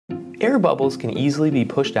Air bubbles can easily be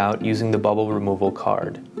pushed out using the bubble removal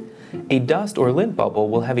card. A dust or lint bubble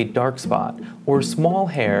will have a dark spot or small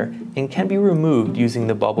hair and can be removed using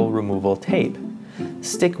the bubble removal tape.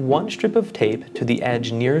 Stick one strip of tape to the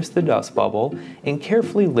edge nearest the dust bubble and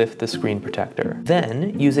carefully lift the screen protector.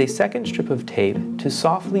 Then use a second strip of tape to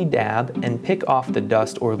softly dab and pick off the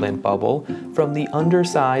dust or lint bubble from the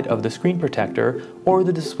underside of the screen protector or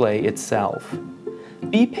the display itself.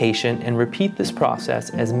 Be patient and repeat this process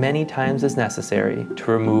as many times as necessary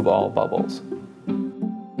to remove all bubbles.